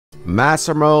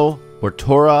Massimo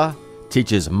Bottura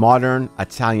teaches modern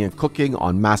Italian cooking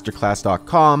on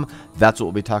masterclass.com. That's what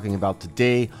we'll be talking about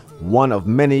today. One of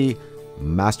many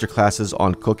masterclasses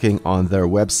on cooking on their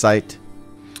website.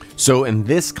 So in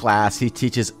this class, he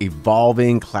teaches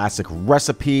evolving classic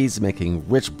recipes, making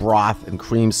rich broth and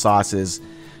cream sauces,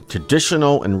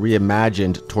 traditional and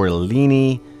reimagined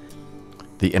tortellini,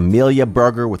 the Emilia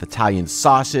burger with Italian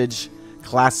sausage,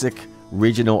 classic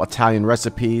regional Italian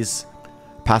recipes,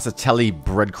 passatelli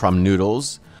breadcrumb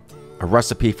noodles, a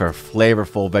recipe for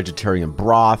flavorful vegetarian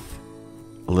broth,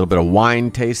 a little bit of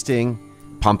wine tasting,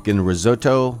 pumpkin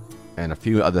risotto, and a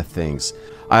few other things.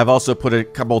 I have also put a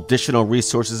couple additional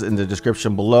resources in the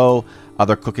description below,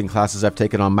 other cooking classes I've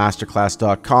taken on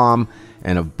masterclass.com,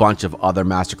 and a bunch of other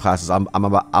masterclasses. I'm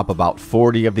up about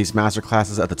 40 of these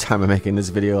masterclasses at the time of making this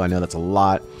video. I know that's a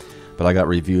lot, but I got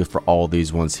reviews for all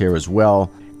these ones here as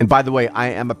well. And by the way, I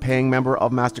am a paying member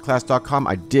of masterclass.com.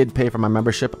 I did pay for my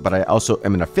membership, but I also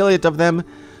am an affiliate of them.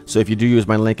 So if you do use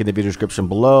my link in the video description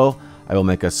below, I will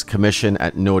make a commission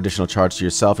at no additional charge to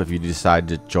yourself if you decide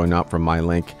to join up from my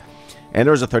link. And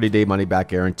there's a 30-day money-back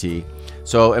guarantee.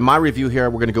 So in my review here,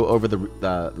 we're going to go over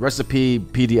the recipe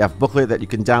PDF booklet that you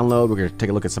can download. We're going to take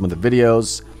a look at some of the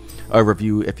videos,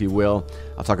 overview, if you will.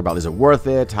 I'll talk about, is it worth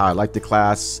it, how I liked the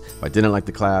class, if I didn't like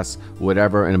the class,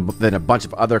 whatever. And then a bunch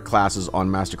of other classes on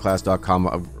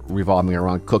masterclass.com revolving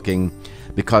around cooking.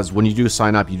 Because when you do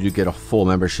sign up, you do get a full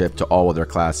membership to all of their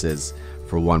classes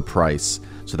for one price.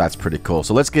 So that's pretty cool.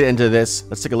 So let's get into this.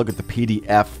 Let's take a look at the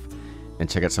PDF and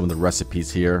check out some of the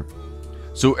recipes here.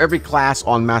 So every class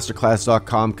on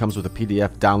masterclass.com comes with a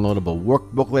PDF downloadable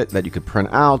work booklet that you could print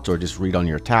out or just read on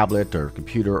your tablet or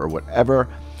computer or whatever.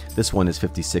 This one is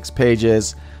 56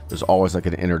 pages. There's always like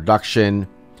an introduction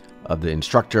of the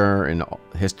instructor and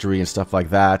history and stuff like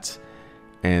that.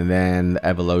 And then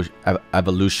the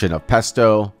evolution of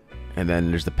pesto. And then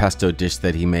there's the pesto dish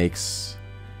that he makes.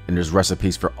 And there's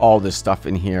recipes for all this stuff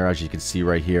in here, as you can see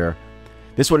right here.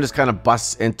 This one just kind of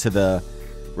busts into the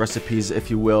recipes, if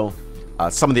you will.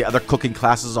 Some of the other cooking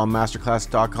classes on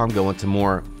masterclass.com go into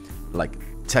more like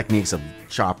techniques of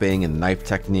chopping and knife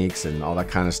techniques and all that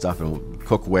kind of stuff and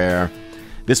cookware.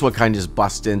 This one kind of just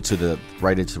busts into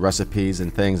right into recipes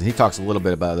and things. And he talks a little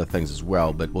bit about other things as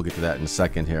well, but we'll get to that in a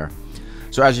second here.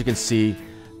 So as you can see,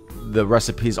 the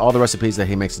recipes, all the recipes that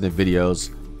he makes in the videos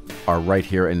are right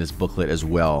here in this booklet as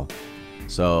well.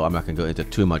 So I'm not going to go into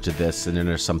too much of this. And then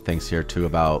there's some things here too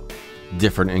about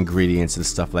different ingredients and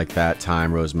stuff like that.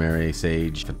 Thyme, rosemary,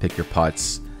 sage, and pick your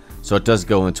putts. So it does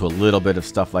go into a little bit of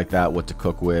stuff like that, what to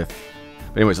cook with.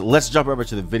 But anyways, let's jump over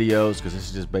to the videos because this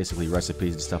is just basically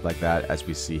recipes and stuff like that as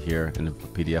we see here in the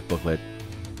PDF booklet.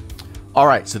 All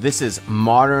right, so this is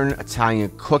modern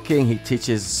Italian cooking. He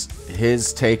teaches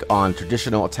his take on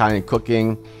traditional Italian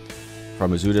cooking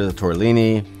from risotto to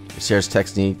tortellini. He shares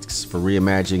techniques for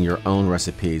reimagining your own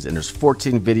recipes. And there's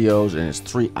 14 videos and it's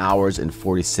 3 hours and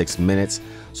 46 minutes.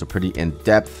 So pretty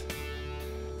in-depth.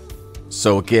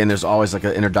 So again, there's always like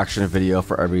an introduction video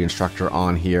for every instructor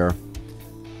on here.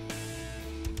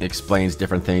 It explains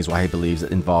different things, why he believes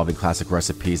involving classic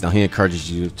recipes. Now he encourages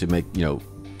you to make,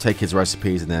 take his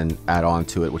recipes and then add on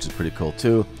to it, which is pretty cool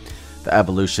too. The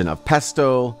evolution of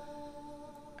pesto.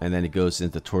 And then it goes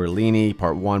into tortellini,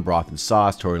 part 1, broth and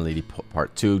sauce. Tortellini,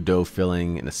 part 2, dough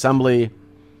filling and assembly.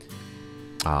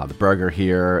 The burger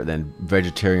here, then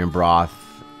vegetarian broth,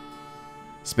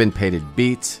 spin-pated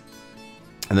beet,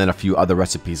 and then a few other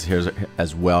recipes here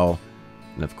as well.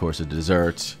 And of course, a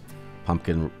dessert,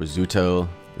 pumpkin risotto.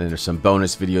 Then there's some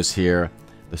bonus videos here,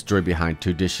 the story behind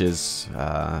 2 dishes,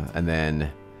 and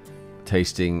then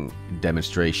tasting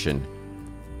demonstration.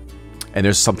 And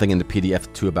there's something in the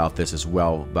PDF too about this as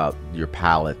well, about your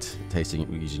palate,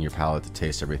 using your palate to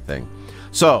taste everything.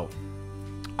 So,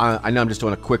 I know I'm just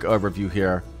doing a quick overview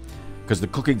here, because the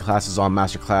cooking classes on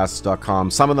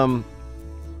masterclass.com, some of them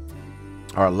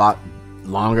are a lot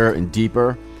longer and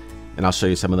deeper, and I'll show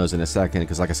you some of those in a second,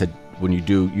 because like I said, when you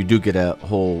do get a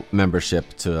whole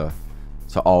membership to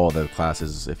all of the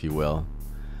classes, if you will.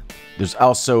 There's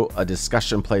also a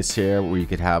discussion place here where you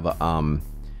could have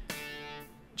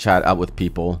chat out with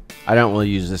people. I don't really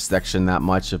use this section that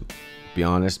much, to be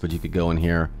honest, but you could go in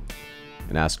here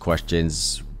and ask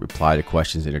questions, reply to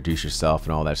questions, introduce yourself,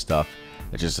 and all that stuff.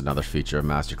 It's just another feature of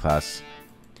Masterclass.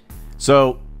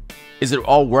 So, is it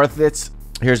all worth it?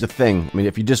 Here's the thing. I mean,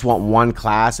 if you just want one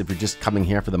class, if you're just coming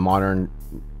here for the modern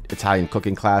Italian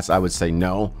cooking class, I would say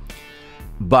no.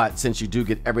 But since you do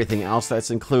get everything else that's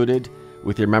included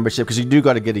with your membership, because you do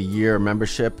got to get a year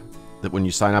membership that when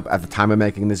you sign up at the time of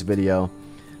making this video.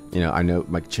 I know it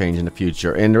might change in the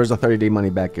future. And there's a 30-day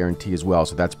money-back guarantee as well,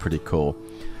 so that's pretty cool.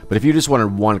 But if you just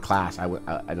wanted one class, I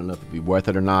don't know if it'd be worth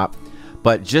it or not.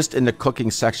 But just in the cooking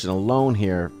section alone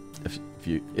here, if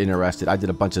you're interested, I did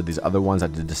a bunch of these other ones. I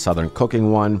did the Southern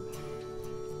cooking one.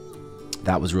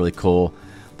 That was really cool.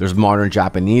 There's modern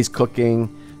Japanese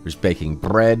cooking. There's baking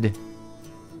bread.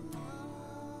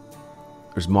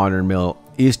 There's modern Middle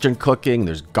Eastern cooking.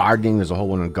 There's gardening. There's a whole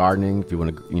one on gardening. If you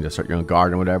want to, start your own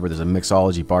garden or whatever. There's a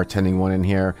mixology bartending one in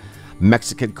here.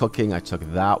 Mexican cooking. I took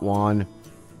that one.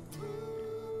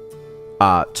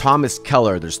 Thomas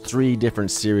Keller. There's 3 different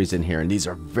series in here, and these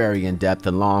are very in depth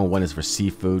and long. One is for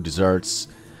seafood, desserts.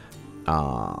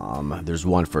 There's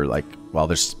one for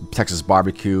there's Texas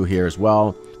barbecue here as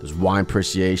well. There's wine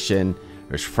appreciation.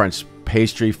 There's French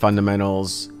pastry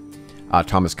fundamentals.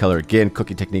 Thomas Keller again,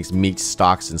 cooking techniques, meats,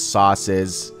 stocks, and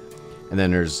sauces. And then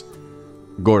there's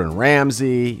Gordon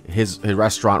Ramsay, his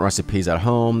restaurant recipes at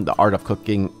home, the art of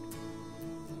cooking,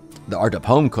 the art of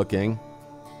home cooking.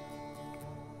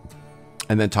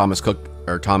 And then Thomas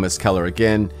Keller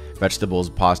again, vegetables,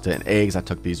 pasta, and eggs. I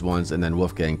took these ones. And then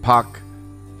Wolfgang Puck.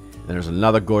 And there's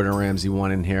another Gordon Ramsay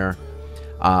one in here.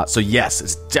 So yes,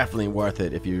 it's definitely worth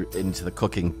it if you're into the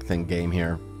cooking game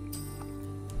here.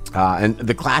 And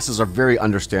the classes are very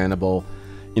understandable.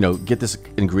 Get this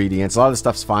ingredients. A lot of the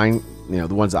stuff's fine.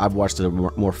 The ones that I've watched are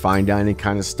more fine dining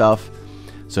kind of stuff.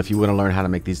 So if you want to learn how to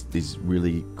make these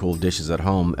really cool dishes at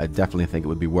home, I definitely think it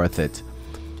would be worth it.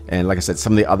 And like I said,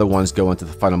 some of the other ones go into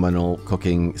the fundamental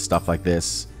cooking stuff like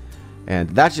this. And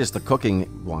that's just the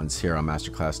cooking ones here on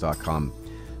masterclass.com.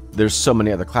 There's so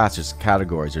many other classes,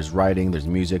 categories. There's writing, there's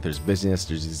music, there's business,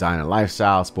 there's design and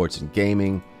lifestyle, sports and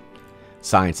gaming,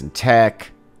 science and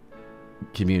tech,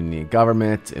 community and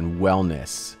government, and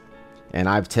wellness. And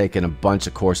I've taken a bunch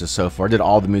of courses so far. I did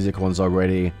all the music ones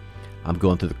already. I'm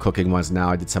going through the cooking ones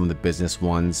now. I did some of the business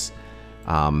ones.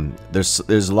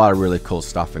 There's a lot of really cool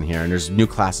stuff in here, and there's new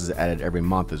classes added every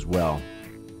month as well.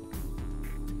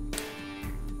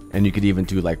 And you could even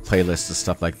do playlists and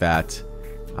stuff like that.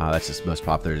 That's just most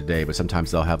popular today, but sometimes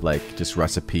they'll have just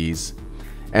recipes.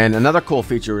 And another cool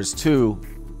feature is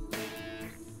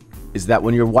that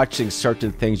when you're watching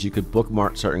certain things, you could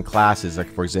bookmark certain classes.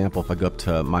 Like for example, if I go up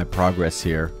to my progress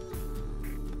here,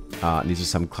 these are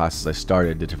some classes I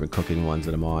started, the different cooking ones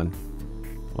that I'm on.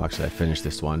 Well, actually I finished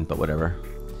this one, but whatever.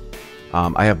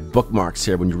 I have bookmarks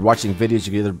here. When you're watching videos,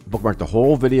 you can either bookmark the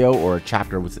whole video or a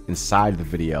chapter inside the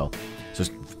video. So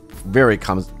it's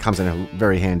comes in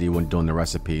very handy when doing the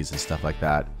recipes and stuff like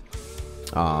that.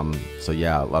 So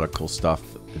yeah, a lot of cool stuff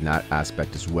in that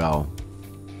aspect as well.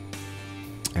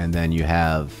 And then you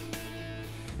have,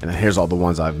 and here's all the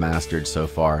ones I've mastered so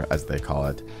far, as they call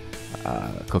it.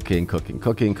 Cooking, Southern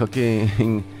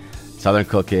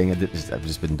cooking. I've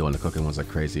just been doing the cooking ones like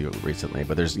crazy recently.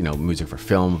 But there's, music for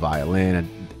film, violin,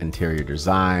 interior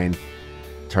design,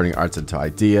 turning arts into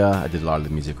idea. I did a lot of the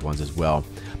music ones as well.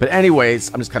 But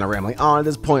anyways, I'm just kind of rambling on at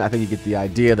this point. I think you get the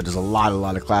idea that there's a lot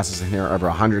of classes in here, over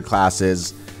 100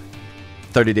 classes,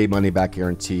 30-day money-back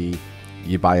guarantee.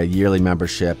 You buy a yearly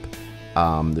membership.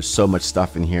 There's so much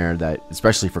stuff in here that,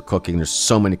 especially for cooking, there's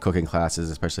so many cooking classes,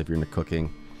 especially if you're into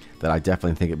cooking, that I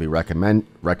definitely think it'd be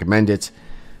recommend it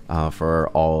for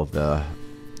all of the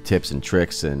tips and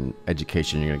tricks and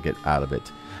education you're gonna get out of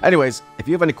it. Anyways, if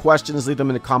you have any questions, leave them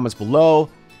in the comments below.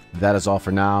 That is all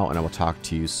for now, and I will talk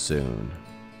to you soon.